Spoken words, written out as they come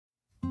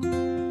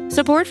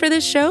Support for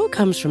this show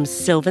comes from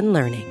Sylvan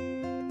Learning.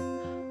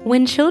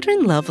 When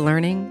children love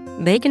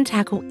learning, they can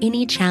tackle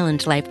any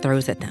challenge life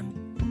throws at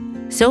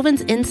them.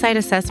 Sylvan's Insight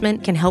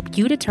Assessment can help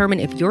you determine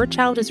if your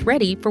child is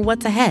ready for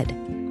what's ahead.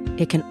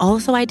 It can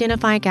also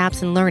identify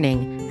gaps in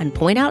learning and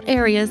point out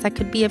areas that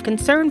could be of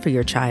concern for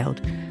your child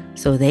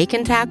so they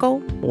can tackle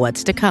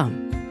what's to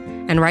come.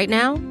 And right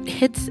now,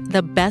 it's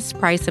the best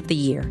price of the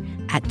year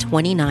at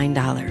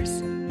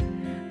 $29.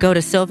 Go to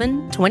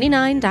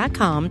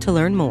sylvan29.com to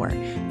learn more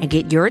and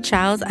get your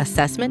child's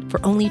assessment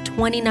for only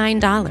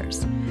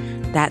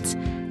 $29. That's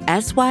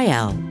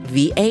SYLVAN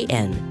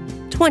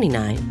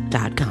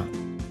 29.com.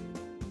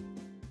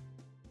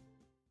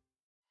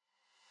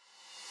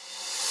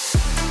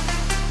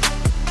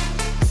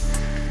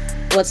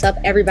 What's up,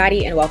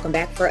 everybody, and welcome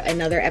back for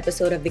another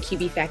episode of the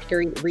QB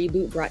Factory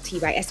Reboot, brought to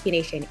you by SB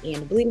Nation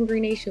and Bleeding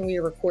Green Nation. We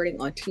are recording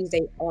on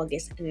Tuesday,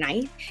 August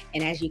 9th,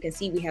 and as you can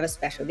see, we have a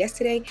special guest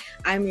today.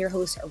 I'm your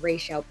host,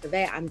 Rachel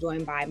Prevet. I'm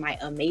joined by my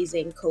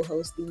amazing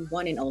co-host, the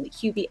one and only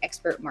QB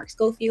expert, Mark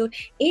Schofield,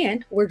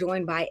 and we're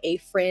joined by a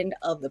friend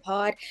of the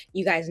pod.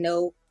 You guys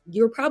know,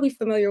 you're probably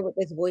familiar with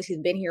this voice. He's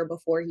been here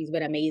before. He's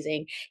been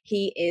amazing.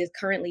 He is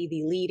currently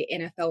the lead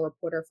NFL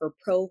reporter for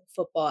Pro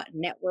Football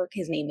Network.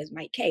 His name is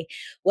Mike Kaye.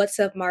 What's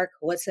up, Mark?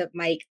 What's up,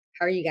 Mike?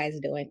 How are you guys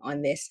doing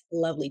on this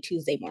lovely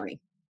Tuesday morning?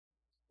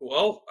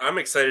 Well, I'm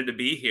excited to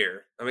be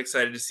here. I'm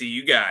excited to see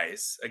you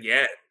guys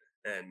again,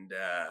 and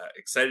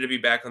excited to be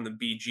back on the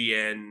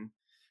BGN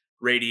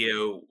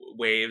radio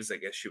waves, I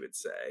guess you would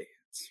say.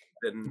 It's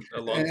been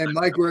a long time. And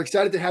Mike, we're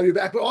excited to have you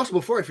back. But also,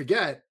 before I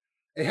forget,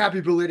 a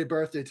happy belated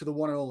birthday to the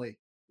one and only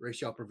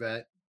Rachel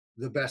Prevet,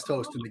 the best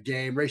host in the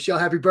game. Rachel,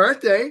 happy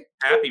birthday.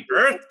 Happy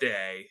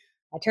birthday.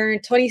 I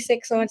turned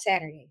 26 on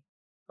Saturday.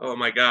 Oh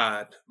my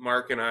God.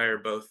 Mark and I are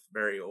both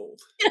very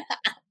old.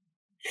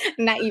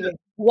 Not even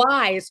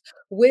wise,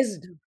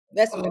 wisdom.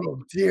 That's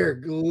what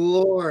dear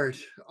Lord.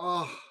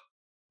 Oh,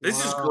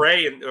 this is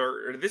gray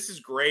or this is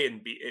gray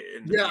and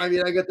yeah, I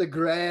mean, I got the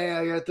gray,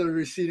 I got the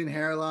receding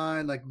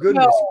hairline. Like,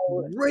 goodness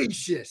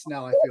gracious,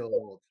 now I feel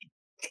old.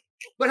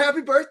 But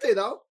happy birthday,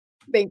 though.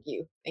 Thank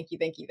you.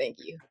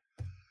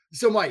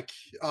 So, Mike,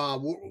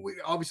 we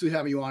obviously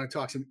having you on to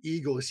talk some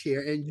Eagles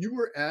here, and you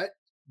were at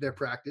their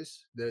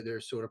practice, their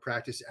sort of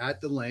practice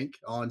at the Link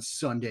on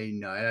Sunday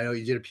night. I know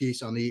you did a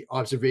piece on the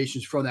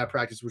observations from that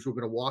practice, which we're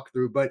going to walk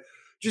through, but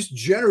just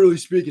generally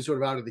speaking, sort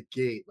of out of the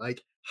gate,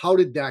 like, how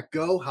did that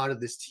go? How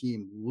did this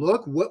team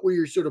look? What were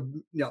your sort of,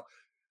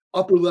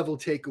 upper level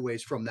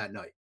takeaways from that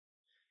night?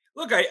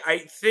 Look, I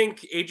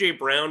think A.J.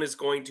 Brown is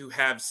going to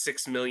have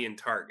 6 million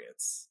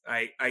targets.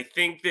 I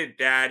think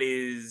that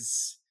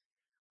is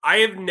 –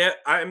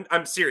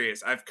 I'm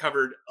serious. I've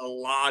covered a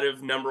lot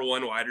of number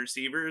one wide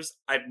receivers.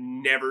 I've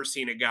never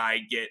seen a guy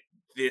get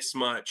this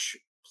much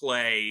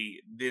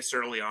play this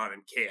early on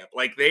in camp.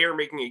 Like, they are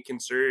making a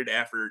concerted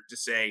effort to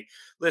say,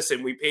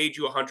 listen, we paid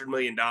you $100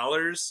 million.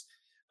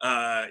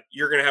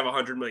 You're going to have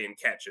 100 million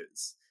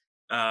catches.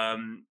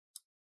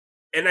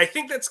 And I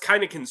think that's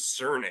kind of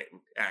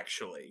concerning,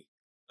 actually.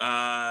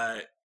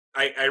 I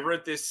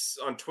wrote this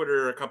on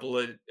Twitter a couple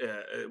of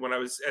when I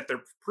was at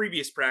the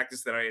previous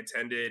practice that I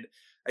attended.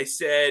 I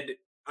said,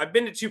 I've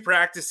been to 2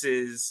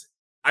 practices.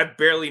 I've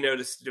barely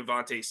noticed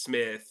Devontae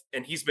Smith,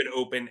 and he's been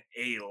open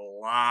a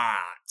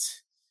lot.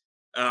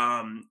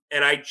 And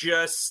I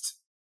just,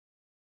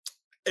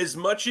 as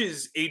much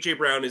as A.J.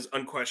 Brown is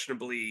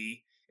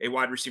unquestionably a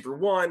wide receiver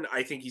 1,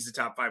 I think he's a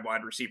top 5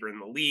 wide receiver in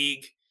the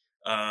league.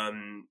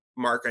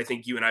 Mark, I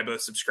think you and I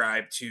both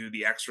subscribe to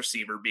the X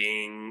receiver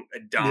being a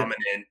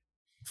dominant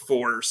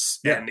force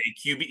and a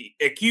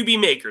QB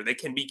maker. They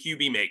can be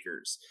QB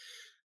makers.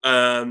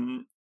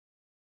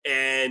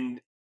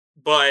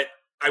 But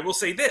I will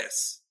say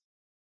this,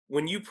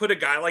 when you put a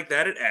guy like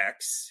that at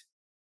X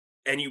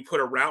and you put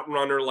a route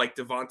runner like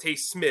Devontae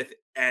Smith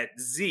at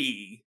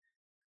Z,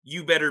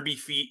 you better be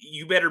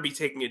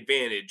taking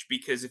advantage,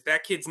 because if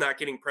that kid's not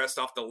getting pressed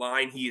off the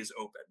line, he is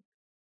open.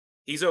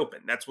 He's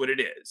open. That's what it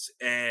is.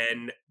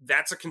 And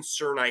that's a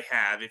concern I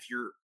have. If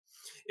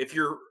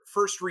your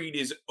first read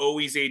is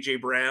always A.J.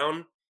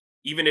 Brown,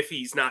 even if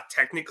he's not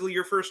technically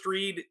your first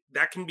read,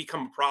 that can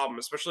become a problem,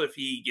 especially if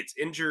he gets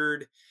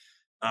injured.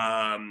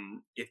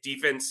 If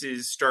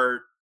defenses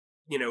start,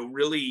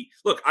 really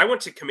look, I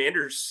went to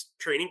Commanders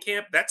training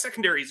camp. That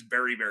secondary is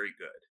very, very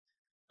good.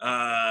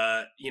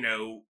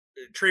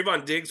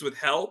 Trayvon Diggs with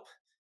help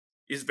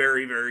is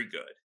very, very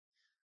good.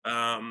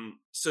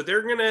 So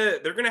they're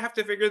gonna have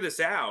to figure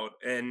this out.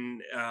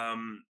 And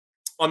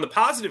on the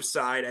positive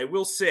side, I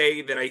will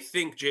say that I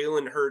think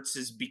Jalen Hurts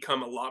has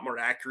become a lot more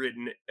accurate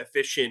and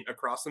efficient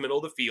across the middle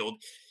of the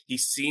field.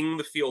 He's seeing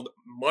the field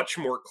much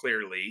more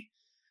clearly.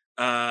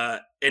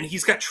 And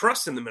he's got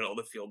trust in the middle of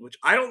the field, which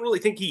I don't really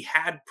think he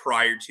had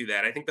prior to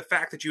that. I think the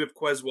fact that you have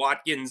Quez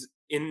Watkins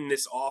in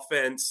this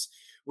offense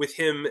with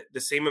him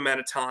the same amount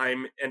of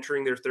time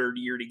entering their third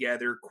year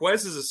together,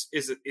 Quez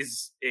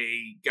is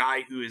a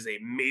guy who is a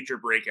major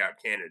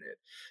breakout candidate.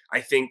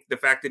 I think the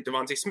fact that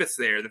Devontae Smith's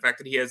there, the fact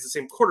that he has the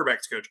same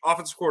quarterbacks coach,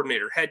 offensive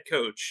coordinator, head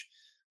coach,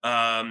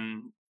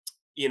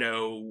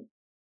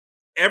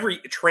 every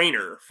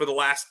trainer for the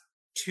last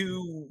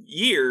 2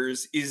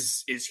 years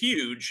is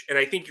huge. And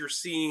I think you're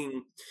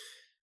seeing,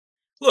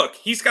 look,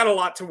 he's got a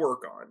lot to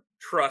work on.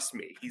 Trust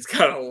me, he's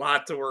got a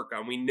lot to work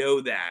on. We know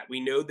that. We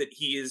know that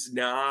he is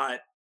not.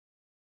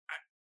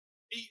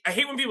 I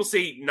hate when people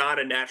say not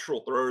a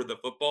natural thrower of the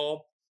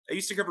football. I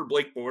used to cover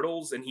Blake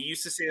Bortles, and he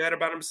used to say that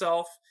about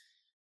himself.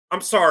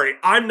 I'm sorry,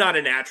 I'm not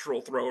a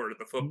natural thrower of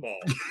the football.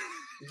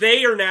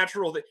 They are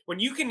natural. When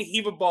you can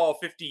heave a ball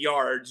 50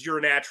 yards, you're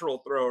a natural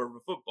thrower of a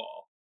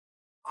football.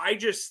 I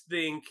just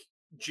think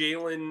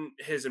Jalen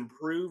has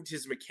improved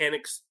his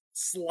mechanics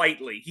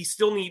slightly. He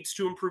still needs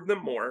to improve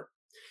them more.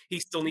 He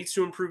still needs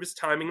to improve his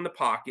timing in the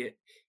pocket.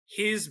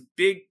 His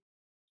big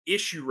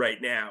issue right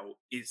now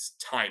is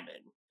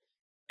timing.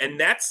 And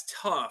that's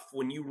tough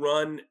when you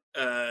run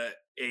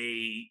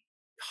a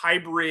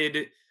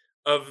hybrid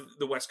of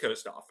the West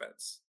Coast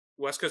offense.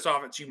 West Coast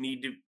offense, you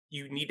need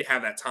to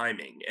have that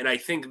timing, and I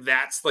think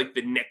that's like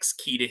the next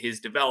key to his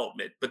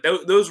development. But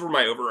those were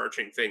my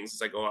overarching things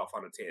as I go off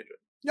on a tangent.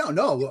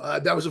 No,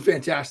 that was a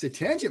fantastic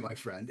tangent, my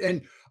friend.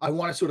 And I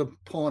want to sort of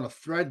pull on a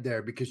thread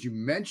there because you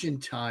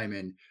mentioned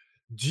timing.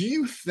 Do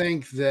you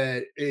think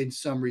that in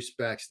some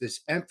respects, this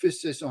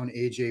emphasis on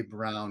AJ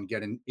Brown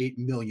getting 8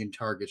 million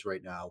targets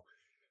right now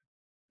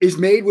is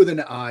done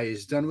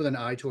with an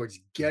eye towards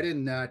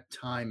getting that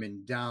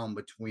timing down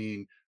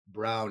between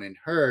Brown and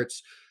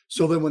Hurts?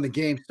 So then when the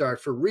games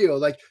start for real,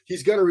 like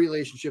he's got a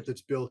relationship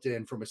that's built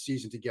in from a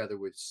season together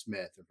with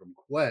Smith and from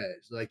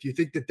Quez. Like, do you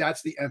think that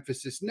that's the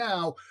emphasis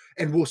now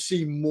and we'll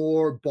see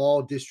more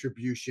ball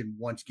distribution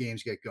once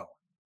games get going?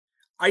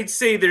 I'd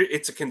say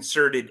it's a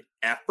concerted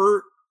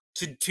effort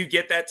to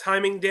get that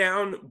timing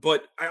down,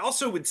 but I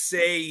also would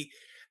say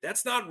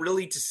that's not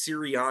really to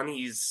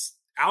Sirianni's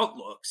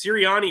outlook.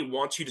 Sirianni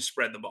wants you to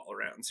spread the ball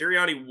around.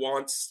 Sirianni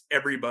wants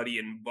everybody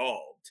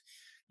involved.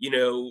 You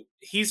know,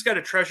 he's got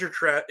a treasure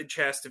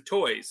chest of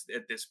toys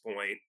at this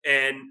point.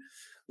 And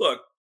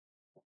look,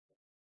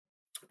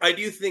 I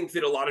do think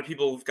that a lot of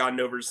people have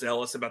gotten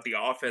overzealous about the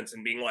offense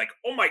and being like,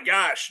 oh my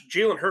gosh,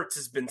 Jalen Hurts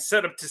has been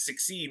set up to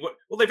succeed.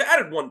 Well, they've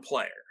added one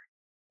player,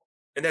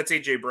 and that's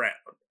AJ Brown.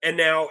 And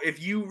now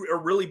if you are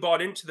really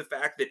bought into the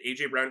fact that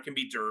AJ Brown can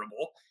be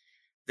durable,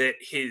 that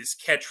his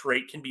catch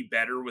rate can be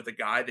better with a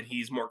guy that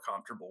he's more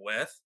comfortable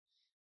with,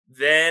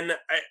 then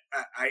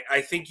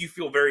I think you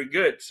feel very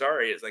good.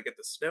 Sorry, as I get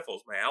the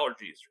sniffles, my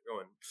allergies are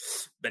going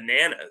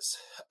bananas.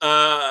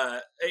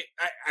 I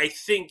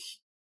think,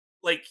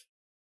 like,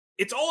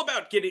 it's all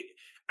about getting.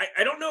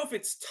 I don't know if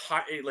it's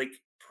like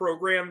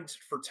programmed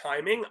for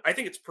timing. I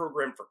think it's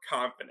programmed for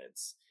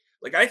confidence.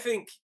 Like, I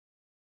think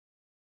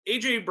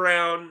AJ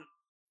Brown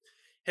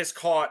has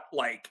caught,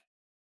 like,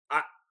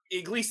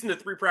 at least in the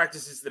 3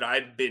 practices that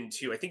I've been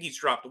to, I think he's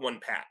dropped 1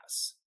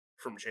 pass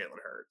from Jalen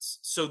Hurts.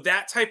 So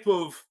that type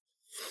of,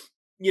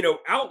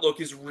 outlook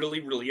is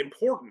really, really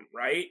important,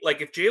 right?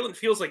 Like, if Jalen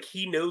feels like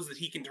he knows that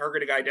he can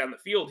target a guy down the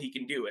field, he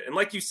can do it. And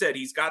like you said,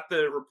 he's got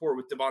the rapport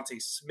with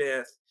Devontae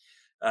Smith.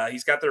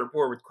 He's got the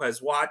rapport with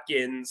Quez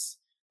Watkins,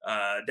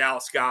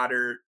 Dallas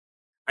Goedert.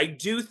 I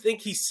do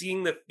think he's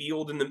seeing the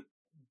field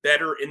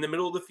better in the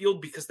middle of the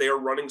field because they are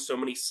running so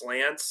many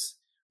slants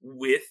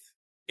with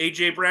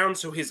AJ Brown.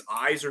 So his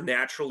eyes are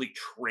naturally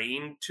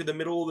trained to the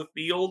middle of the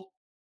field,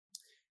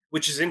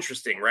 which is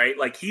interesting, right?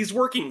 Like, he's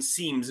working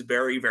seams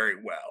very, very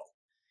well.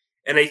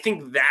 And I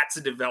think that's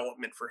a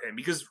development for him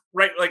because,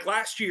 right, like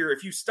last year,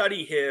 if you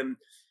study him,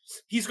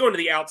 he's going to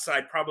the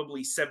outside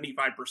probably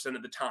 75%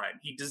 of the time.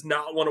 He does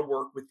not want to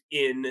work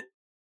within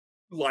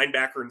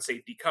linebacker and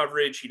safety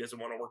coverage. He doesn't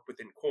want to work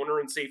within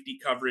corner and safety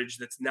coverage.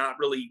 That's not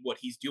really what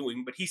he's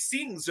doing, but he's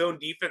seeing zone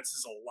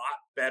defenses a lot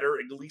better,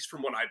 at least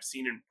from what I've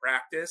seen in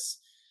practice.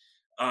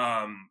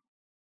 I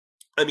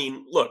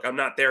mean, look, I'm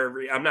not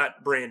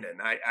Brandon.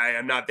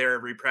 I'm not there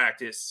every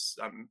practice.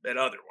 I'm at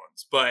other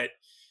ones, but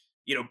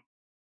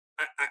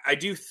I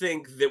do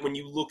think that when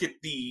you look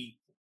at the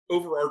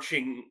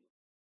overarching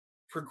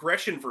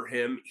progression for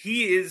him,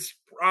 he is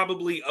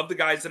probably, of the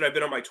guys that I've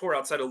been on my tour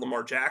outside of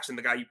Lamar Jackson,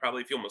 the guy you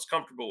probably feel most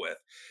comfortable with.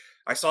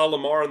 I saw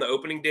Lamar on the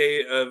opening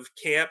day of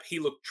camp. He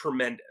looked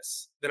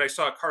tremendous. Then I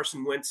saw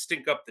Carson Wentz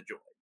stink up the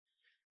joint.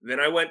 Then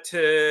I went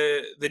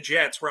to the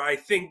Jets, where I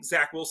think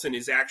Zach Wilson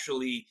is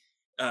actually,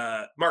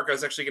 Mark, I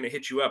was actually going to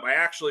hit you up. I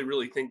actually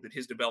really think that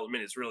his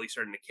development is really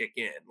starting to kick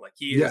in. Like,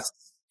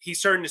 he's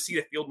starting to see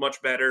the field much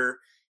better.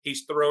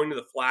 He's throwing to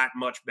the flat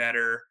much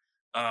better.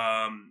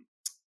 And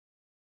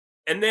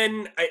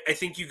then I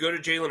think you go to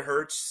Jalen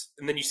Hurts,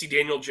 and then you see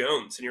Daniel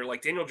Jones, and you're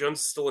like, Daniel Jones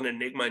is still an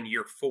enigma in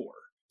year 4.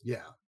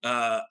 Yeah.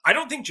 I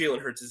don't think Jalen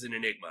Hurts is an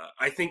enigma.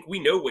 I think we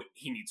know what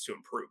he needs to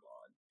improve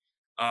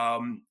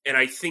on. And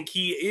I think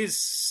he is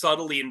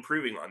subtly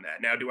improving on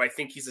that. Now, do I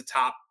think he's a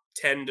top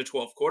 10 to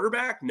 12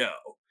 quarterback? No.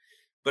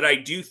 But I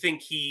do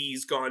think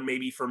he's gone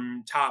maybe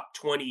from top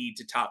 20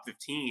 to top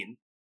 15.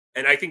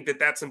 And I think that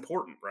that's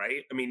important,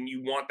 right? I mean,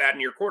 you want that in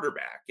your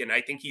quarterback. And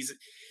I think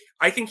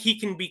he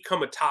can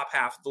become a top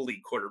half of the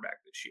league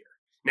quarterback this year.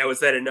 Now, is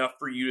that enough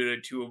for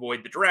you to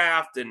avoid the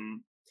draft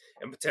and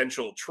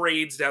potential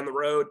trades down the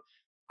road?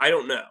 I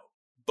don't know.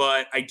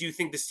 but I do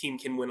think this team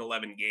can win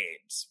 11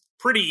 games.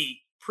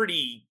 Pretty,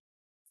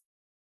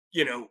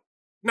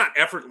 not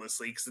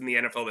effortlessly, because in the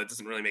NFL that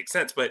doesn't really make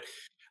sense, but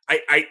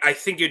I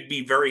think it'd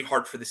be very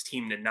hard for this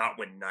team to not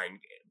win 9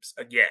 games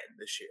again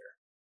this year.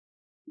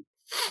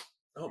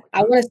 Oh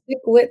I want to stick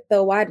with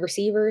the wide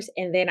receivers,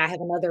 and then I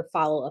have another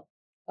follow-up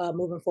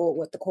moving forward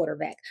with the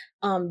quarterback.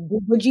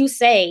 Would you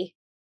say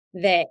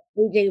that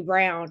A.J.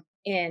 Brown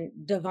and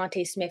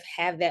Devontae Smith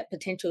have that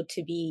potential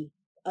to be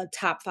a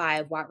top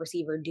 5 wide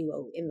receiver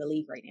duo in the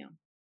league right now?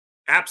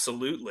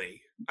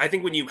 Absolutely. I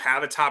think when you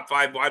have a top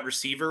 5 wide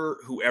receiver,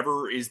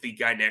 whoever is the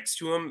guy next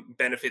to him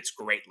benefits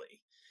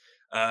greatly.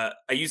 I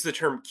use the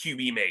term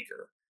QB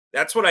maker.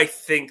 That's what I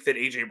think that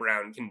A.J.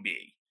 Brown can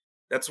be.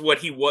 That's what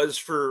he was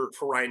for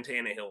Ryan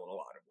Tannehill in a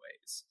lot of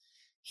ways.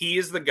 He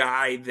is the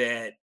guy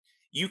that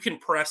you can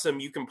press him,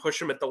 you can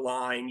push him at the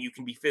line, you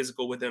can be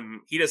physical with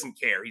him. He doesn't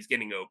care. He's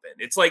getting open.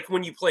 It's like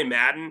when you play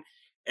Madden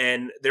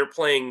and they're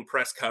playing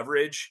press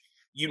coverage,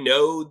 you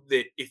know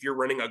that if you're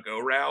running a go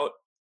route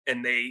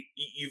and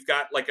you've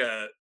got like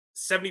a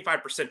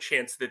 75%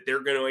 chance that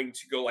they're going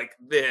to go like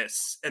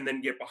this and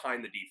then get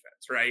behind the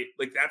defense, right?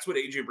 Like that's what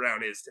A.J.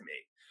 Brown is to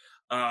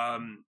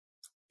me.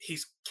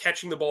 He's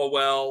catching the ball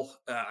well.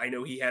 I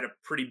know he had a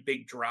pretty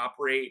big drop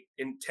rate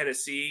in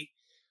Tennessee,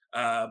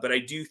 but I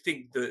do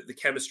think the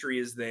chemistry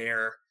is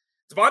there.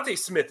 Devontae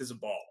Smith is a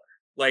baller.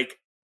 Like,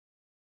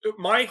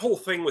 my whole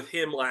thing with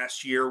him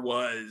last year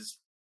was,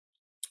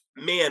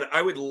 man,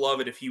 I would love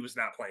it if he was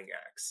not playing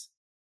X.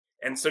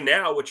 And so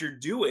now what you're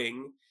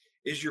doing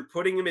is you're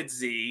putting him at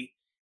Z,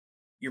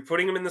 you're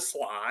putting him in the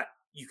slot,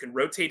 you can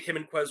rotate him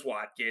and Quez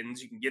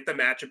Watkins, you can get the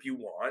matchup you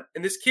want,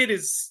 and this kid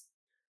is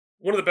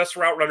one of the best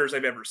route runners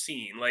I've ever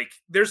seen. Like,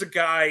 there's a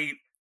guy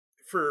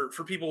for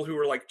people who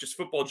are like just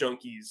football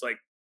junkies. Like,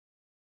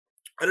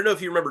 I don't know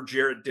if you remember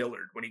Jared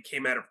Dillard when he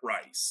came out of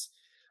Rice.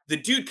 The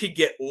dude could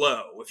get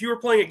low. If you were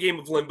playing a game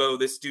of limbo,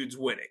 this dude's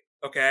winning.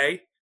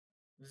 Okay,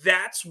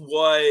 that's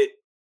what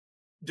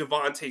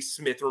Devontae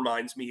Smith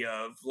reminds me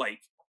of.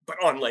 Like, but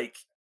on like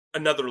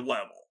another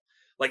level.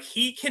 Like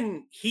he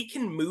can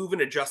move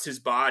and adjust his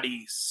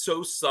body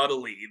so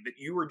subtly that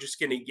you are just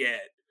going to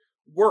get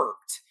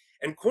worked.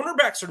 And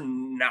cornerbacks are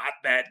not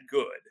that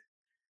good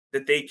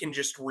that they can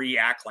just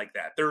react like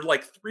that. There are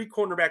like 3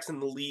 cornerbacks in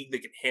the league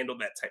that can handle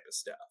that type of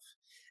stuff.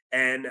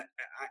 And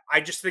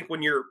I just think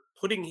when you're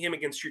putting him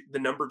against the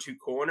number 2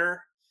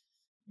 corner,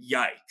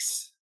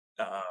 yikes.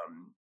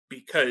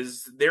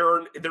 Because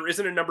there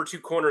isn't a number 2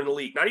 corner in the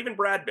league, not even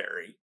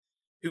Bradbury,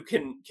 who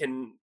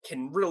can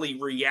really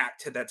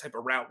react to that type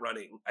of route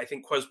running. I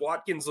think Quez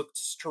Watkins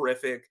looks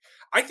terrific.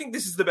 I think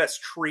this is the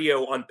best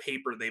trio on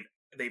paper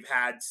they've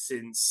had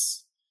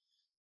since,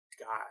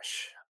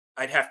 gosh,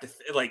 I'd have to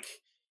like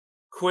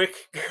Quick,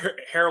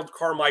 Harold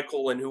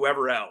Carmichael, and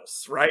whoever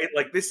else, right?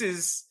 Like this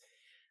was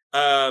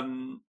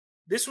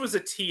a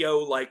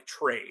TO like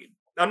trade.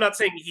 I'm not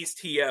saying he's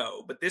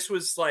TO, but this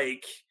was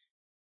like,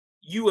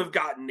 you have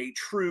gotten a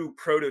true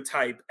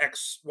prototype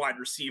X wide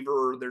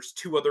receiver. There's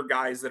 2 other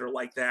guys that are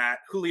like that.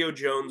 Julio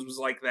Jones was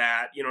like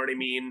that. You know what I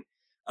mean?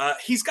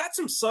 He's got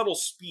some subtle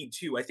speed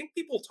too. I think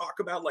people talk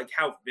about like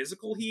how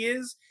physical he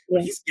is,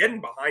 but he's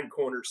getting behind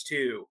corners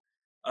too.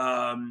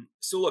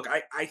 So look,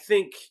 I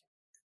think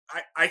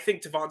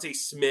Devontae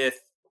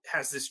Smith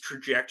has this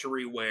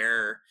trajectory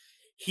where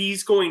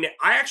I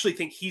actually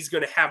think he's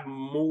going to have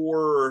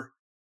more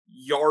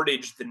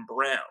yardage than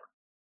Brown.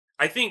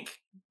 I think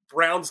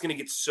Brown's going to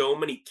get so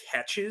many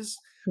catches,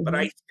 but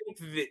I think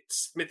that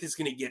Smith is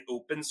going to get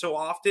open so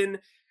often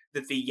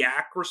that the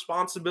yak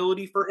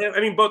responsibility for him, I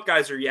mean, both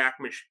guys are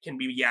can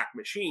be yak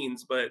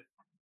machines, but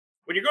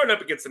when you're going up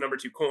against the number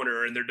 2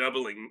 corner and they're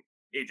doubling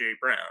A.J.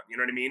 Brown, you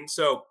know what I mean?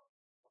 So,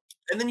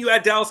 and then you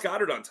add Dallas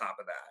Goedert on top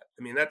of that.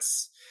 I mean,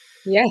 that's...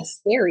 Yes,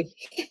 scary.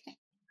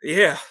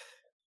 Yeah.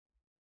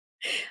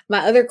 My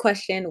other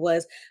question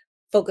was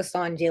focused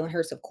on Jalen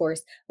Hurts, of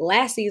course.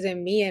 Last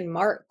season, me and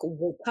Mark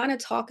were kind of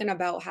talking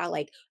about how,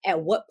 like,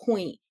 at what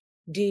point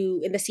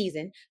in the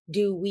season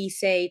do we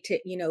say to,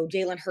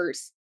 Jalen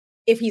Hurts,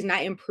 if he's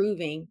not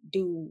improving,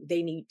 do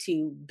they need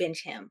to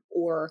bench him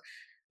or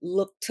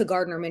look to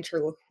Gardner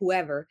Minshew or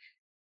whoever?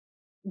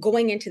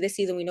 Going into this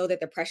season, we know that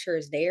the pressure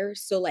is there.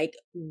 So, like,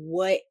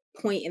 what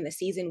point in the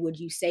season would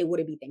you say, would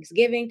it be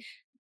Thanksgiving?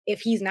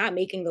 If he's not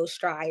making those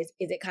strides,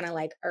 is it kind of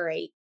like, all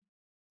right,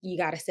 you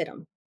got to sit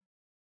him?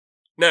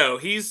 No,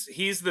 he's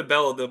the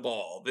belle of the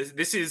ball.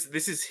 This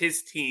is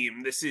his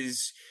team. This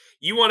is,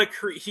 you want to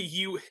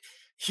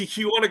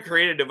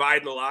create a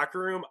divide in the locker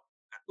room.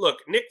 Look,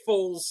 Nick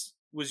Foles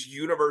was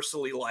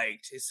universally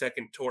liked his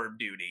second tour of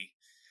duty.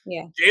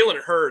 Yeah.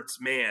 Jalen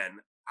Hurts, man,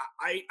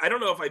 I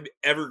don't know if I've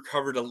ever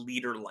covered a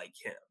leader like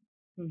him.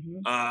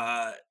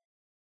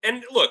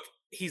 And look,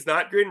 he's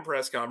not great in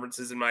press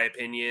conferences, in my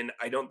opinion.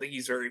 I don't think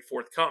he's very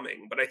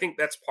forthcoming, but I think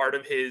that's part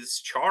of his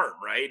charm,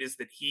 right? Is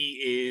that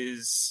he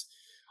is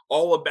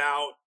all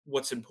about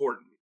what's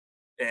important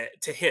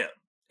to him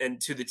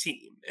and to the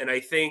team. And I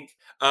think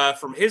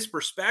from his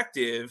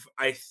perspective,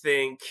 I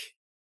think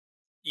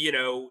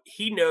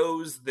he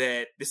knows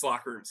that this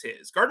locker room's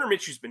his. Gardner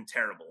Minshew's been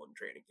terrible in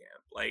training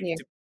camp. Like, Yeah.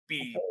 to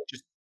be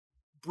just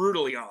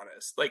brutally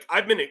honest. Like,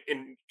 I've been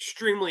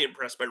extremely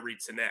impressed by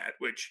Reed Sinnett,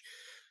 which,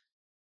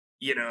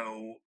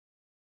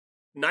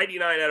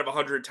 99 out of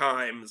 100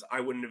 times,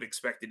 I wouldn't have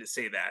expected to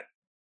say that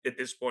at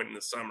this point in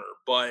the summer.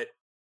 But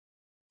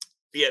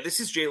yeah, this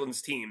is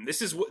Jalen's team.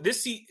 This is what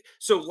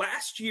so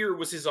last year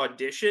was his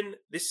audition.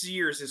 This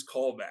year is his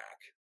callback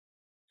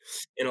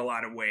in a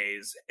lot of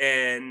ways.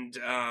 And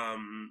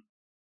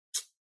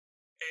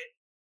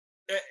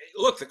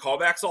look, the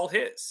callback's all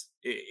his.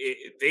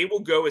 They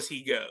will go as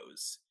he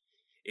goes.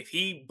 If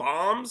he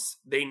bombs,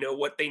 they know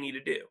what they need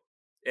to do.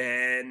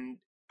 And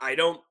I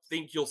don't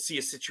think you'll see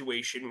a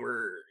situation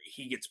where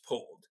he gets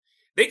pulled.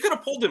 They could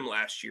have pulled him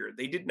last year.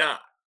 They did not.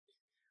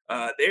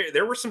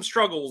 There were some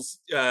struggles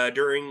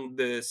during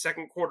the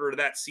second quarter of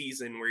that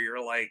season where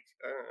you're like,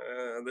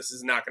 this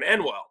is not going to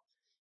end well.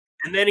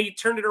 And then he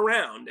turned it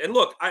around. And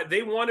look,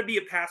 they want to be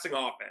a passing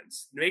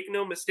offense. Make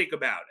no mistake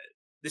about it.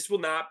 This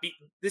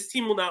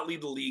team will not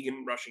lead the league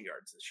in rushing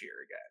yards this year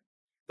again.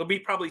 They'll be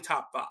probably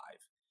top 5.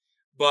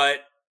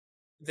 But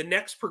the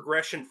next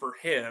progression for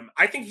him,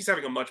 I think he's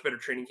having a much better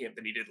training camp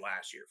than he did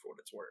last year, for what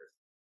it's worth.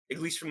 At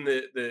least from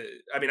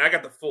I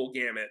got the full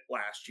gamut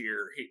last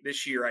year.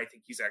 This year, I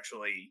think he's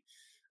actually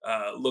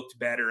looked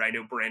better. I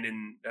know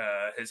Brandon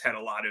has had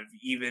a lot of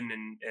even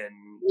and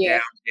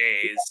down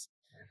days.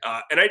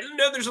 And I didn't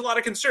know there's a lot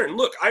of concern.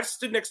 Look, I've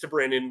stood next to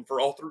Brandon for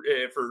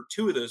for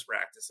 2 of those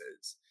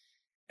practices.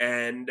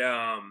 And,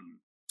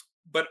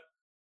 but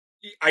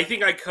I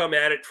think I come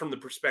at it from the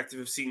perspective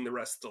of seeing the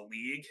rest of the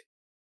league.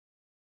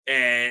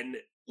 And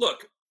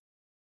look,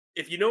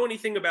 if you know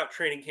anything about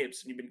training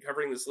camps and you've been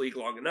covering this league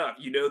long enough,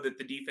 you know that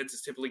the defense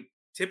is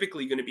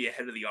typically going to be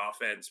ahead of the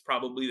offense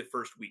probably the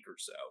first week or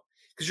so,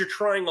 because you're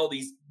trying all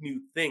these new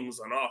things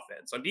on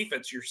offense. On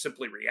defense, you're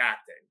simply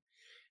reacting.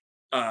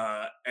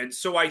 And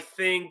so I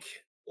think,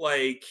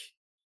 like,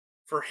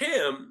 for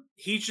him,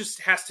 he just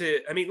has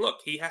to,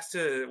 he has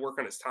to work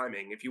on his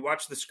timing. If you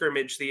watch the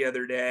scrimmage the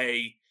other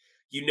day,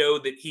 you know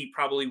that he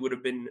probably would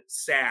have been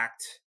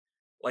sacked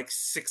like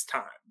 6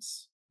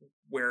 times,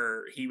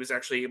 where he was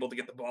actually able to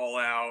get the ball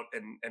out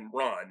and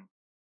run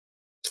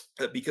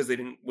because they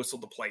didn't whistle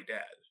the play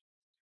dead.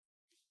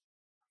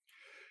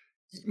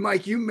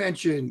 Mike, you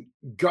mentioned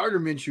Gardner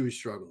Minshew is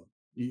struggling.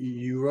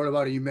 You wrote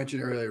about it. You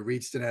mentioned earlier,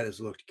 Reed Sinnett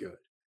has looked good.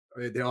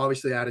 They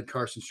obviously added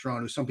Carson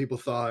Strong, who some people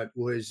thought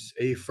was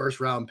a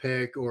first-round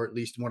pick or at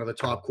least one of the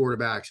top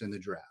quarterbacks in the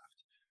draft.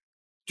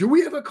 Do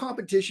we have a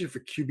competition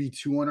for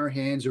QB2 on our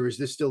hands, or is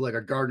this still like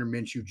a Gardner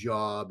Minshew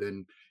job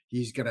and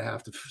he's going to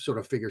have to sort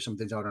of figure some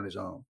things out on his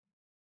own?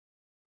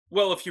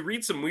 Well, if you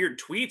read some weird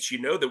tweets,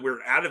 you know that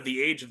we're out of the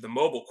age of the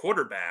mobile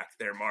quarterback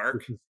there,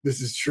 Mark.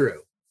 This is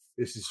true.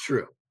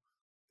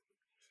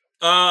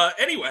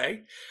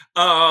 Anyway,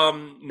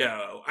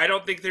 no, I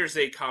don't think there's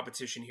a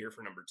competition here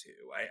for number 2.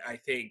 I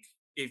think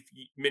if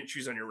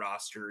Minshew's on your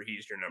roster,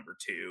 he's your number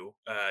 2.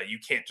 You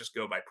can't just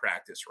go by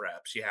practice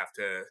reps. You have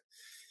to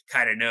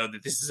kind of know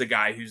that this is a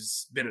guy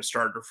who's been a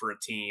starter for a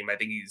team. I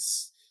think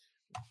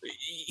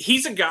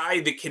he's a guy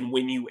that can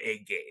win you a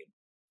game.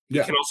 He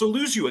can also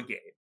lose you a game.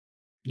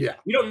 Yeah.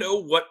 We don't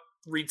know what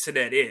Reed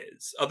Sinnett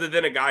is, other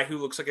than a guy who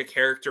looks like a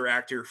character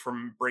actor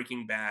from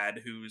Breaking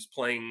Bad, who's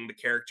playing the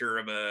character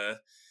of a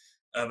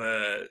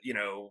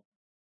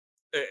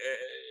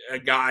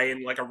guy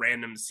in like a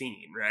random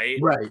scene, right?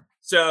 Right.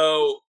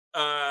 So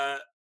I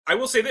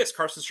will say this: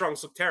 Carson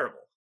Strong's looked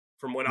terrible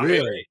from what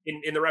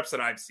in the reps that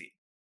I've seen,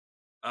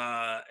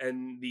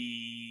 and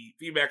the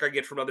feedback I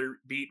get from other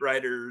beat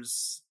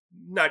writers,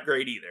 not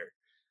great either.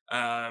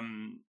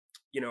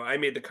 I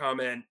made the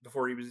comment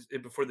before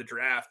the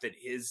draft that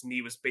his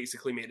knee was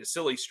basically made of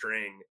silly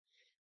string.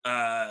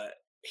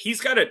 He's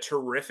got a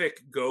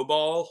terrific go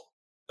ball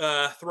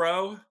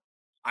throw.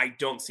 I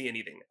don't see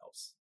anything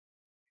else.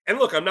 And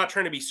look, I'm not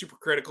trying to be super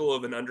critical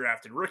of an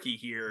undrafted rookie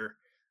here,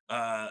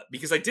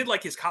 because I did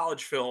like his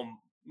college film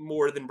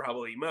more than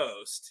probably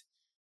most.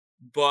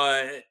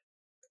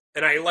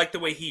 And I like the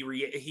way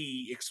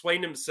he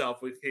explained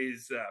himself with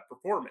his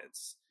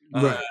performance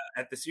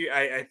at this year.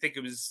 I think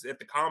it was at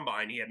the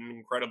combine. He had an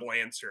incredible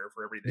answer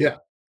for everything. Yeah.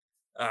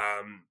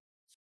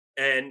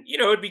 And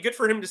it'd be good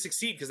for him to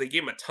succeed because they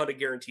gave him a ton of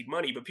guaranteed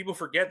money. But people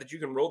forget that you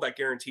can roll that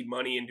guaranteed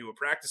money into a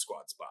practice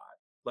squad spot.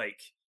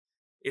 Like,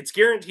 it's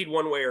guaranteed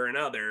one way or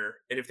another.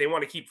 And if they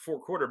want to keep 4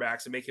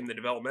 quarterbacks and make him the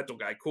developmental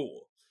guy,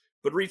 cool.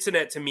 But Reed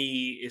Sinnett, to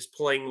me, is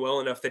playing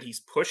well enough that he's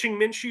pushing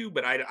Minshew,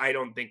 but I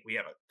don't think we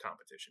have a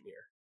competition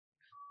here.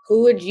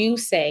 Who would you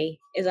say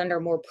is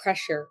under more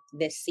pressure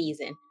this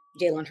season,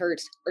 Jalen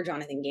Hurts or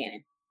Jonathan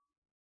Gannon?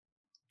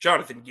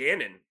 Jonathan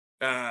Gannon.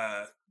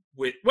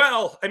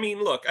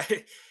 Look,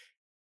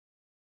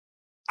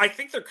 I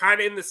think they're kind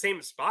of in the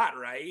same spot,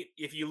 right?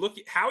 If you look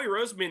at Howie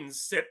Roseman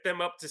set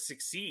them up to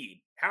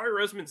succeed. Howie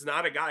Roseman's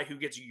not a guy who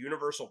gets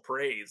universal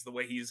praise the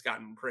way he's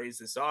gotten praise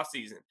this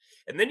offseason.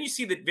 And then you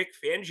see that Vic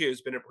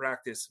Fangio's been in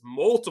practice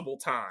multiple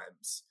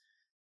times.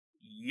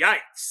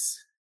 Yikes.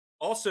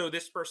 also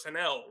this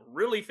personnel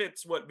really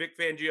fits what Vic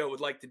Fangio would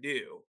like to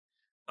do.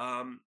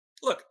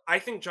 Look, I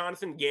think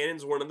Jonathan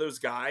Gannon's one of those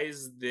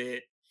guys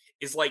that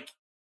is like,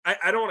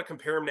 I don't want to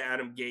compare him to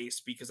Adam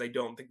Gase because I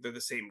don't think they're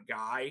the same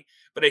guy,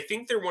 but I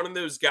think they're one of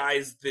those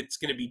guys that's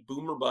going to be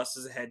boom or bust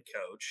as a head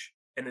coach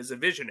and as a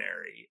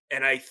visionary.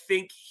 And I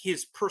think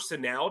his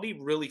personality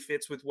really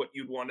fits with what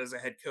you'd want as a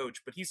head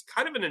coach, but he's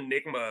kind of an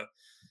enigma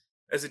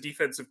as a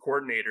defensive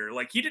coordinator.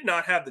 Like, he did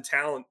not have the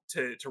talent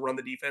to run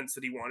the defense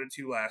that he wanted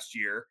to last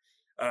year.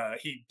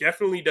 He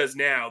definitely does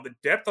now. The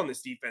depth on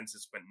this defense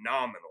is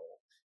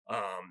phenomenal,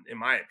 in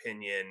my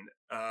opinion.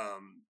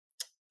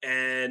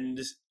 And,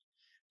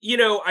 you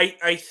know,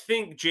 I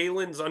think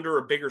Jalen's under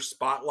a bigger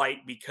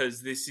spotlight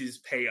because this is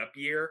pay up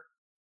year.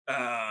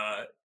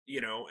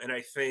 You know, and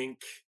I think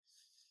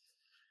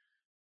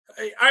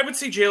I would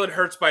say Jalen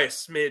Hurts by a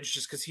smidge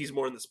just because he's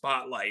more in the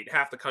spotlight.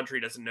 Half the country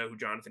doesn't know who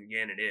Jonathan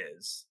Gannon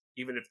is,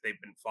 even if they've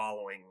been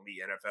following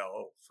the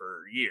NFL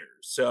for years.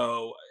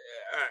 So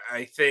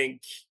I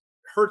think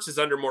Hurts is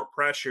under more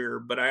pressure,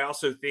 but I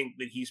also think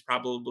that he's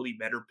probably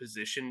better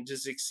positioned to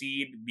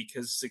succeed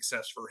because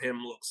success for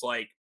him looks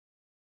like,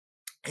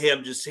 hey,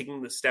 I'm just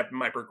taking the step in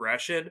my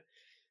progression.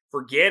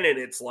 For Gannon,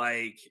 it's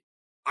like,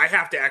 I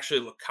have to actually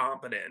look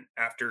competent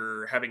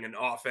after having an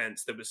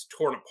offense that was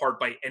torn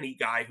apart by any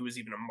guy who was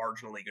even a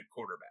marginally good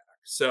quarterback.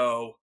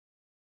 So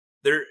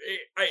there,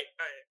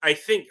 I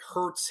think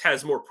Hurts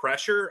has more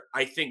pressure.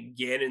 I think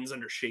Gannon's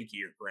under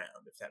shakier ground,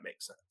 if that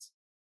makes sense.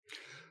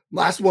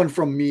 Last one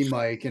from me,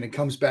 Mike, and it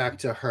comes back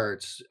to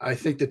Hurts. I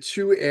think the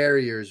two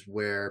areas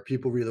where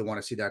people really want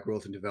to see that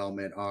growth and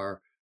development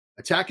are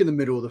attack in the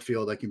middle of the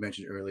field, like you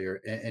mentioned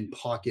earlier, and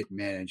pocket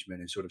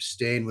management and sort of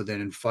staying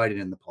within and fighting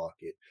in the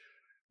pocket.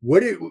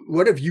 What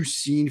have you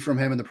seen from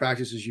him in the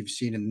practices you've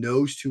seen in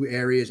those two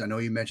areas? I know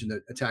you mentioned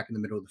the attack in the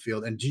middle of the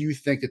field. And do you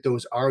think that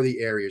those are the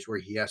areas where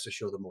he has to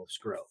show the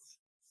most growth?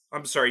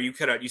 I'm sorry, you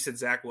cut out. You said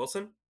Zach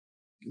Wilson?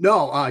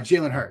 No,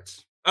 Jalen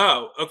Hurts.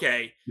 Oh,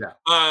 okay.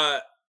 Yeah.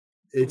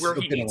 It's where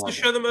he needs to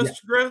show the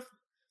most growth?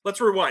 Let's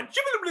rewind.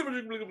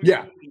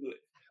 Yeah.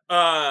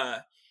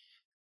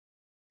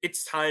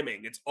 It's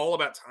timing. It's all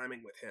about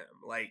timing with him.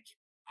 Like,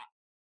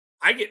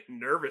 I get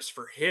nervous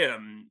for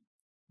him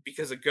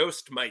because a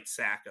ghost might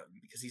sack him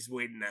because he's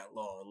waiting that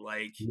long.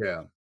 Like,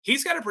 yeah,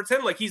 he's got to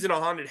pretend like he's in a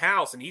haunted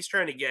house and he's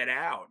trying to get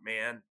out,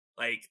 man.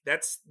 Like,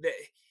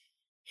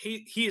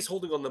 he is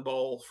holding on the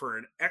ball for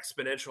an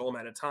exponential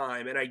amount of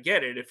time. And I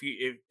get it. If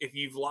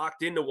you've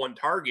locked into one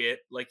target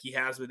like he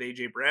has with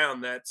AJ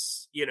Brown,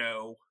 that's, you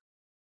know,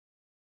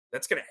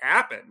 that's going to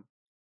happen.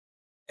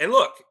 And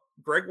look,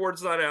 Greg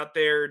Ward's not out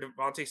there.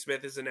 Devontae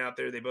Smith isn't out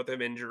there. They both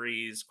have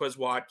injuries. Quez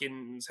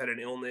Watkins had an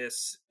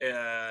illness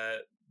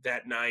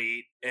that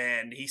night,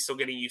 and he's still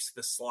getting used to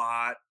the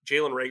slot.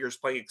 Jalen Reagor's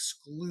playing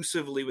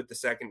exclusively with the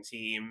second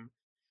team.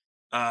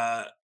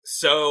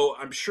 So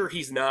I'm sure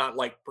he's not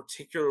like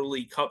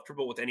particularly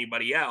comfortable with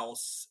anybody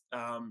else.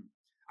 I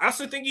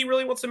also think he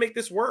really wants to make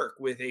this work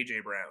with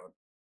AJ Brown.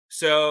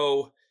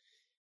 So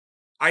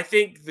I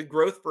think the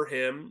growth for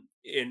him,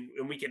 and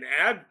we can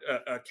add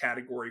a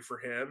category for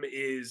him,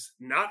 is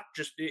not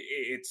just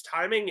it's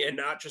timing and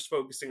not just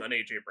focusing on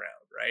AJ Brown,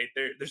 right?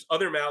 There's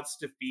other mouths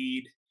to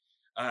feed.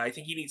 I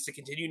think he needs to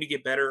continue to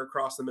get better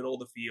across the middle of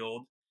the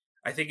field.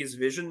 I think his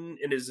vision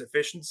and his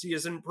efficiency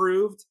has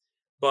improved,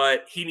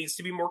 but he needs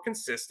to be more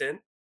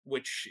consistent,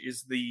 which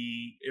is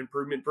the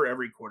improvement for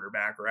every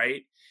quarterback,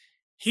 right?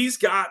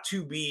 He's never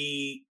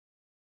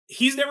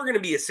going to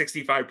be a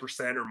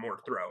 65% or more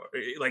throw,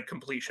 like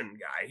completion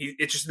guy.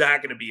 It's just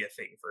not going to be a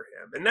thing for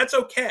him. And that's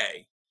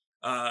okay,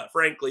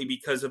 frankly,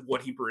 because of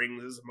what he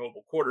brings as a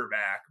mobile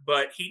quarterback.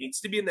 But he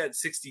needs to be in that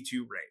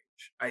 62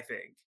 range, I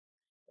think.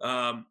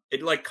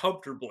 Like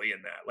comfortably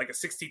in that, like a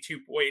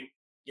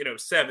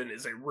 62.7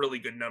 is a really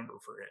good number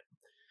for him.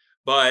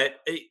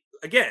 But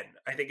again,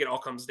 I think it all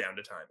comes down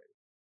to timing.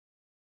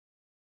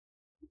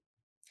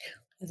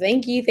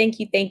 Thank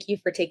you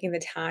for taking the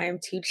time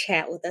to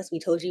chat with us. We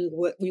told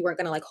you we weren't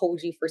going to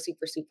hold you for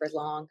super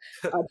long.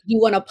 Do you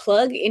want to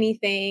plug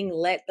anything?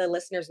 Let the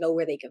listeners know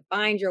where they can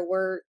find your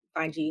work,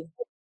 find you.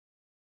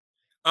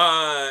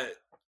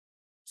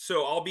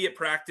 So I'll be at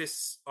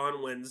practice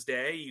on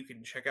Wednesday. You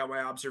can check out my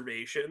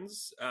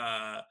observations.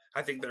 I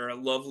think they're a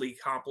lovely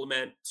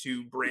compliment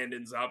to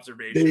Brandon's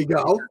observations. There you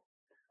go.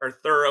 Are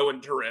thorough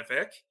and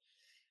terrific.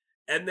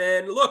 And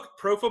then look,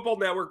 Pro Football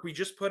Network, we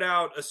just put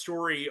out a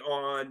story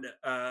on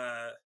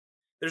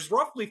there's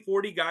roughly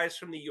 40 guys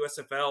from the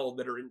USFL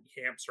that are in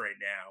camps right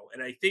now.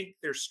 And I think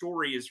their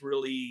story is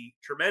really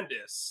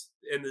tremendous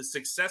and the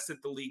success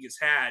that the league has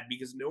had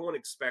because no one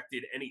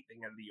expected anything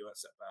out of the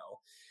USFL.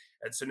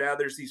 And so now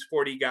there's these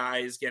 40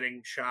 guys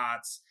getting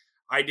shots.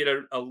 I did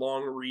a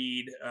long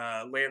read.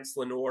 Lance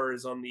Lenore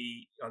is on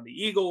the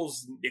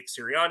Eagles. Nick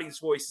Sirianni's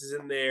voice is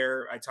in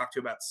there. I talked to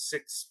about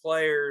 6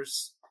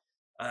 players.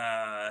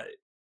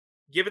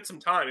 Give it some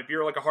time. If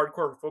you're like a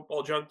hardcore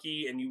football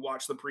junkie and you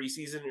watch the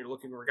preseason and you're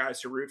looking for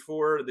guys to root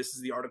for, this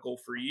is the article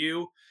for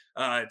you.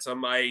 It's on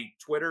my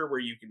Twitter where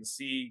you can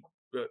see.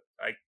 It's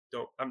right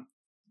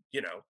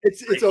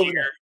over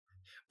there.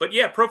 But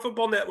yeah, Pro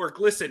Football Network.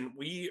 Listen,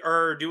 we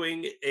are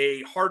doing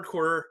a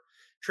hardcore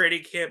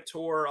training camp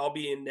tour. I'll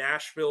be in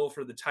Nashville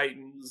for the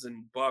Titans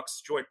and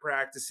Bucks joint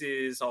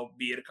practices. I'll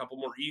be at a couple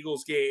more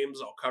Eagles games.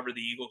 I'll cover the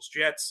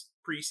Eagles-Jets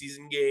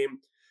preseason game.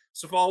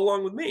 So follow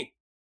along with me.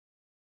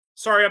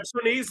 Sorry, I'm so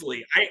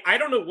nasally. I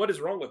don't know what is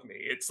wrong with me.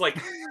 It's like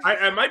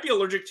I might be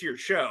allergic to your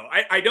show.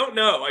 I don't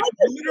know. I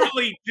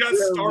literally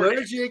just started.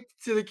 Allergic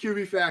to the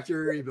QB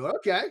Factory Reboot.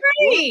 Okay.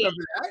 Great.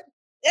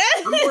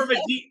 We'll remember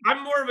that.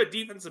 I'm more of a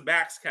defensive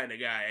backs kind of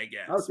guy, I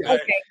guess.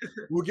 Okay.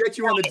 We'll get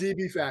you on the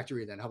DB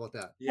Factory then. How about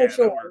that? Yeah, For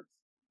sure.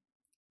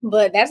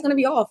 But that's going to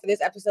be all for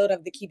this episode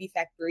of the QB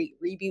Factory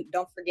Reboot.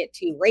 Don't forget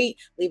to rate,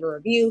 leave a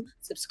review,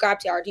 subscribe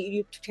to our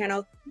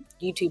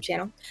YouTube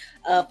channel.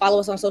 Follow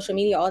us on social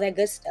media, all that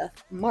good stuff.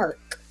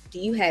 Mark, do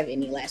you have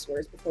any last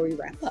words before we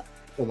wrap up?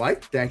 Well,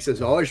 Mike, thanks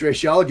as always.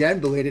 Rachel, again,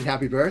 belated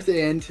happy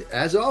birthday. And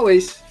as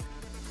always,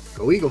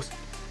 go Eagles.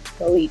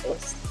 Go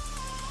Eagles.